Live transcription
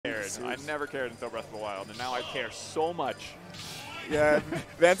I never cared until Breath of the Wild, and now I care so much. Yeah,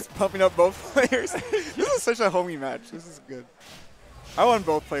 Vance pumping up both players. This is such a homie match. This is good. I want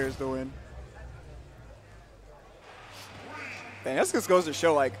both players to win. And that just goes to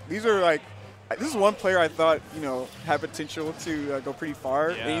show, like, these are, like, this is one player I thought, you know, had potential to go pretty far,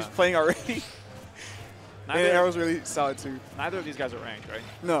 and he's playing already. And Arrow's really solid, too. Neither of these guys are ranked, right?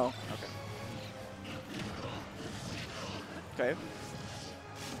 No. Okay. Okay.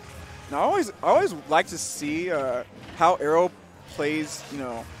 Now, I always like to see how Arrow plays, you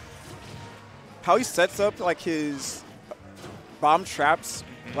know, how he sets up, like, his bomb traps,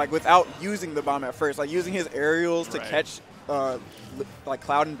 like, without using the bomb at first, like, using his aerials to catch like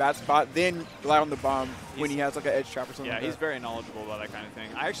Cloud and Bat Spot, then rely on the bomb when he has like an edge trap or something. Yeah, like he's that. very knowledgeable about that kind of thing.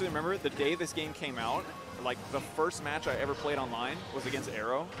 I actually remember the day this game came out, like the first match I ever played online was against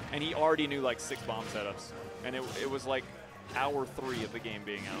Arrow, and he already knew like 6 bomb setups, and it was like hour 3 of the game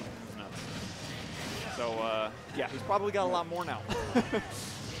being out. It was nuts. So yeah, he's probably got a lot more now.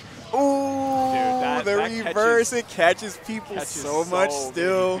 Ooh, dude, the reverse, it catches people so much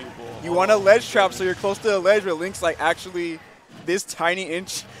still. You want a ledge trap, so you're close to the ledge, but Link's like actually this tiny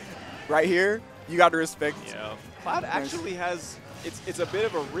inch right here. You got to respect. Yeah, Cloud actually has, it's a bit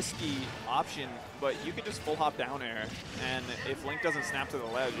of a risky option, but you can just full hop down air, and if Link doesn't snap to the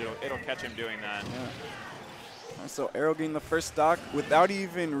ledge, it'll catch him doing that. Yeah. So Arrow getting the first stock without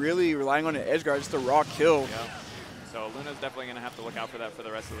even really relying on an edge guard, just a raw kill. Yeah. So Luna's definitely going to have to look out for that for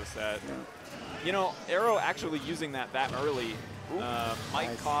the rest of the set. Yeah. You know, Arrow actually using that early might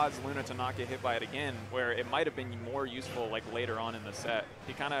cause Luna to not get hit by it again, where it might have been more useful like later on in the set.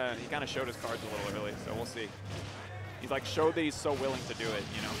 He kind of showed his cards a little early, so we'll see. He's like showed that he's so willing to do it,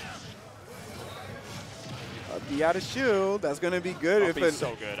 you know. Be out of shield. That's going to be good. If it's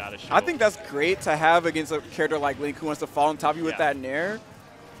so good out of shield. I think that's great to have against a character like Link who wants to fall on top of you with that nair.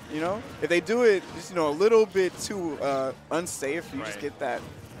 You know, if they do it just, you know, a little bit too unsafe, you just get that,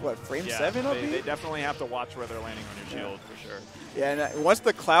 what, frame 7 up here? They definitely have to watch where they're landing on your shield for sure. Yeah, and once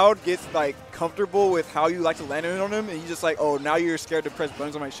the Cloud gets like comfortable with how you like to land on him, and you just like, oh, now you're scared to press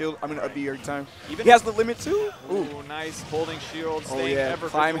buttons on my shield, I'm gonna up B every time. He has the limit too. Ooh, nice holding shield. Staying ever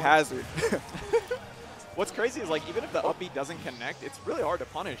climb hazard. What's crazy is like even if the up B doesn't connect, it's really hard to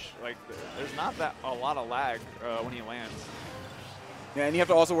punish. Like there's not a lot of lag when he lands. Yeah, and you have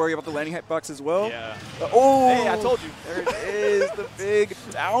to also worry about the landing hitbox as well. Yeah. Oh! Hey, I told you. There it is, the big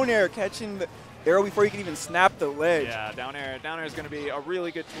down air, catching the Arrow before you can even snap the ledge. Yeah, down air is going to be a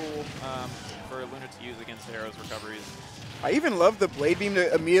really good tool for Luna to use against Arrow's recoveries. I even love the Blade Beam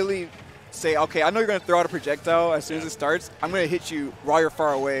to immediately say, okay, I know you're going to throw out a projectile as soon as it starts. I'm going to hit you while you're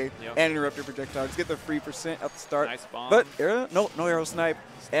far away and interrupt your projectile. Just get the free percent at the start. Nice bomb. But Arrow, no Arrow snipe,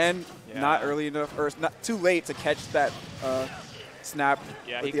 and not early enough, or not too late to catch that snap.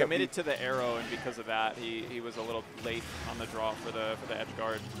 Yeah, he committed to the Arrow, and because of that, he was a little late on the draw for the edge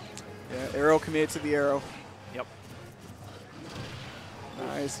guard. Yeah, Arrow committed to the Arrow. Yep.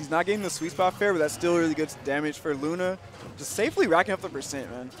 Nice. He's not getting the sweet spot fair, but that's still really good damage for Luna. Just safely racking up the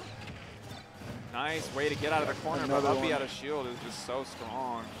percent, man. Nice way to get out of the corner, but up B out of shield is just so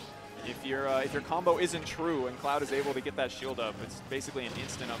strong. If your combo isn't true and Cloud is able to get that shield up, it's basically an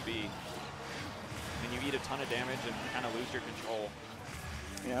instant up B. And you eat a ton of damage and kind of lose your control.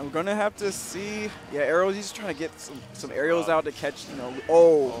 Yeah, we're going to have to see. Yeah, Arrows, he's trying to get some aerials out to catch, you know.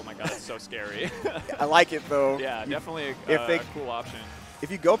 Oh my God, it's so scary. I like it, though. Yeah, definitely a cool option.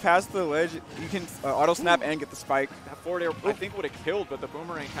 If you go past the ledge, you can auto snap and get the spike. That forward air, I think, would have killed, but the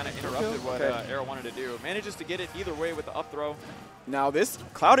boomerang kind of interrupted what Arrow wanted to do. Manages to get it either way with the up throw. Now, this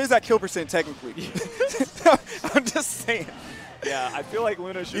Cloud is at kill percent, technically. I'm just saying. Yeah, I feel like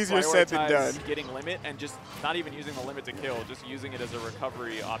Luna should Easier said than done. Getting limit and just not even using the limit to kill, just using it as a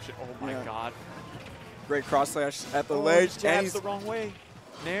recovery option. Oh my God. Great cross slash at the ledge. And he's the wrong way.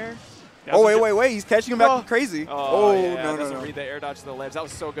 Nair. Oh, wait. He's catching him back crazy. No. Doesn't read the air dodge to the ledge. That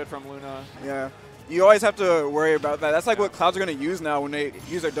was so good from Luna. Yeah. You always have to worry about that. That's like what Clouds are going to use now when they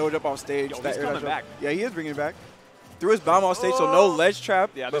use their doge up off stage. He's coming back. Yeah, he is bringing it back. Threw his bomb off stage, so no ledge trap.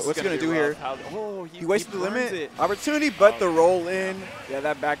 Yeah, but what's he going to do here? He wasted the limit. Opportunity, but the roll in. Yeah,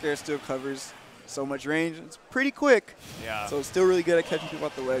 that back air still covers so much range. It's pretty quick. Yeah. So it's still really good at catching people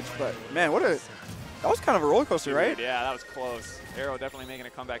off the ledge. But, man, that was kind of a roller coaster, right? Yeah, that was close. Arrow definitely making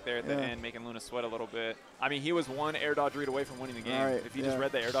a comeback there at the end, making Luna sweat a little bit. I mean, he was one air dodge read away from winning the game. Right, if he just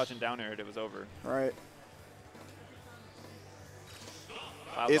read the air dodge and down aired, it was over. Right.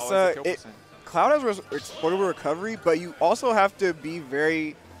 It's Cloud has explodable recovery, but you also have to be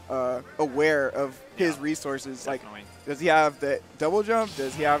very aware of his resources. Definitely. Like, does he have the double jump?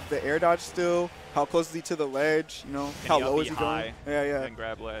 Does he have the air dodge still? How close is he to the ledge? You know, Can how he low up is he B going? high Yeah, yeah. and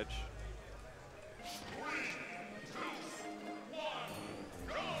grab ledge?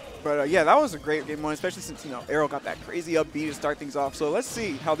 But yeah, that was a great game one, especially since, you know, Arrow got that crazy up B to start things off. So let's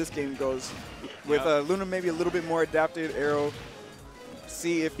see how this game goes. With Luna maybe a little bit more adapted, Arrow,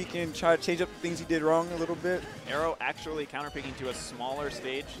 see if he can try to change up the things he did wrong a little bit. Arrow actually counterpicking to a smaller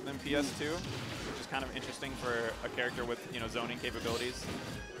stage than PS2, which is kind of interesting for a character with, you know, zoning capabilities.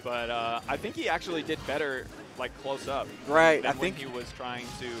 But I think he actually did better, like, close up. Right, Than I think when he was trying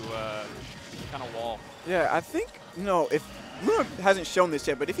to kind of wall. Yeah, I think, you know, if Luna hasn't shown this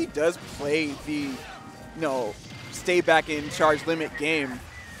yet, but if he does play the, you know, stay back in charge limit game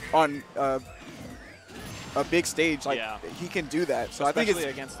on a big stage, like, he can do that. So especially I think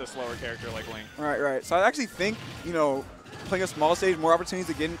it's against a slower character like Link. right. So I actually think, you know, playing a small stage, more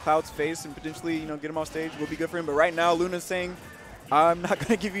opportunities to get in Cloud's face and potentially, you know, get him off stage will be good for him. But right now, Luna's saying, I'm not going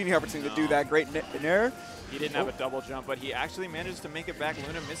to give you any opportunity to do that. Great nair. He didn't have a double jump, but he actually managed to make it back.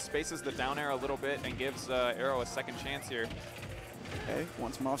 Luna misspaces the down air a little bit and gives Arrow a second chance here. Okay,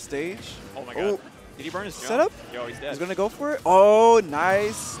 wants him off stage. Oh my god. Did he burn his jump? Setup? Yo, he's dead. He's going to go for it. Oh,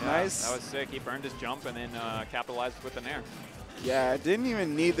 nice. Yeah, nice. That was sick. He burned his jump and then capitalized with the nair. Yeah, didn't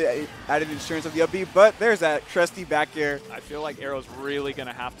even need the added insurance of the up B, but there's that trusty back air. I feel like Arrow's really going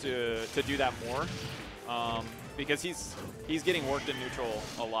to have to do that more because he's getting worked in neutral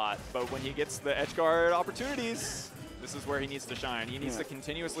a lot. But when he gets the edge guard opportunities, this is where he needs to shine. He needs to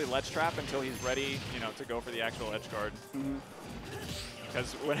continuously ledge trap until he's ready, you know, to go for the actual edge guard.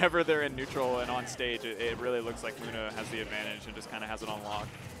 Because whenever they're in neutral and on stage, it really looks like Luna has the advantage and just kind of has it on lock.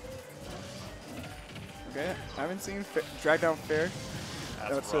 Okay, I haven't seen drag down fair.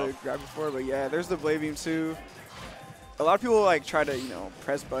 That's a grab before, but yeah, there's the blade beam too. A lot of people like try to, you know,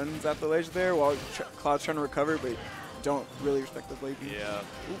 press buttons at the ledge there while Cloud's trying to recover, but don't really respect the blade beam. Yeah.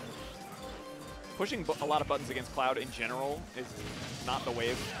 Pushing a lot of buttons against Cloud in general is not the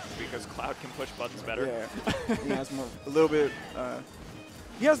wave because Cloud can push buttons better. Yeah, he has more, a little bit.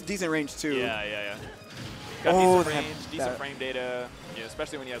 He has decent range too. Yeah. Got decent range, decent frame data. Yeah,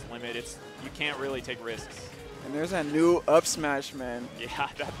 especially when he has limit, you can't really take risks. And there's that new up smash, man. Yeah,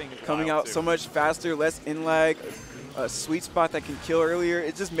 that thing is coming out too. So much faster, less in lag, a sweet spot that can kill earlier.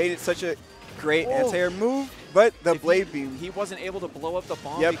 It just made it such a great anti-air move. But the blade beam. He wasn't able to blow up the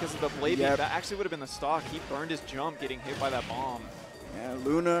bomb because of the blade beam. That actually would have been the stock. He burned his jump getting hit by that bomb. Yeah,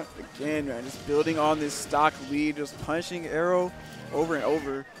 Luna, again, man, just building on this stock lead, just punching Arrow over and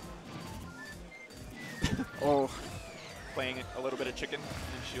over. Playing a little bit of chicken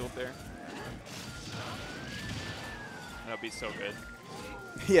and shield there. That would be so good.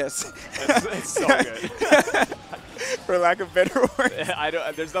 Yes. It's so good. For lack of better words.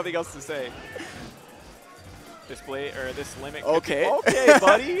 There's nothing else to say. This limit. Okay. Okay,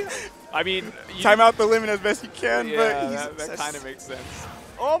 buddy. I mean, time out the limit as best you can, yeah, but that kind of makes sense.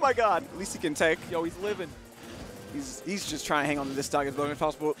 Oh my god. At least he can take. Yo, he's living. He's just trying to hang on to this stock as long as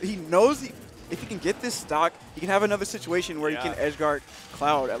possible. He knows if he can get this stock, he can have another situation where he can edge guard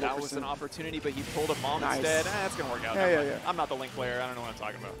Cloud at That was an opportunity, but he pulled a bomb instead. That's gonna work out. Yeah. I'm not the Link player. I don't know what I'm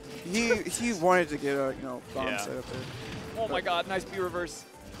talking about. He wanted to get a bomb set up there. Oh my god, nice B reverse.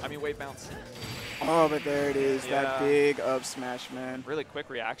 I mean wave bounce. Oh, but there it is. That big up smash, man. Really quick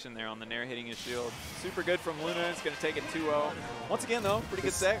reaction there on the nair hitting his shield. Super good from Luna. It's gonna take it 2-0. Once again though, pretty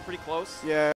good set, pretty close. Yeah.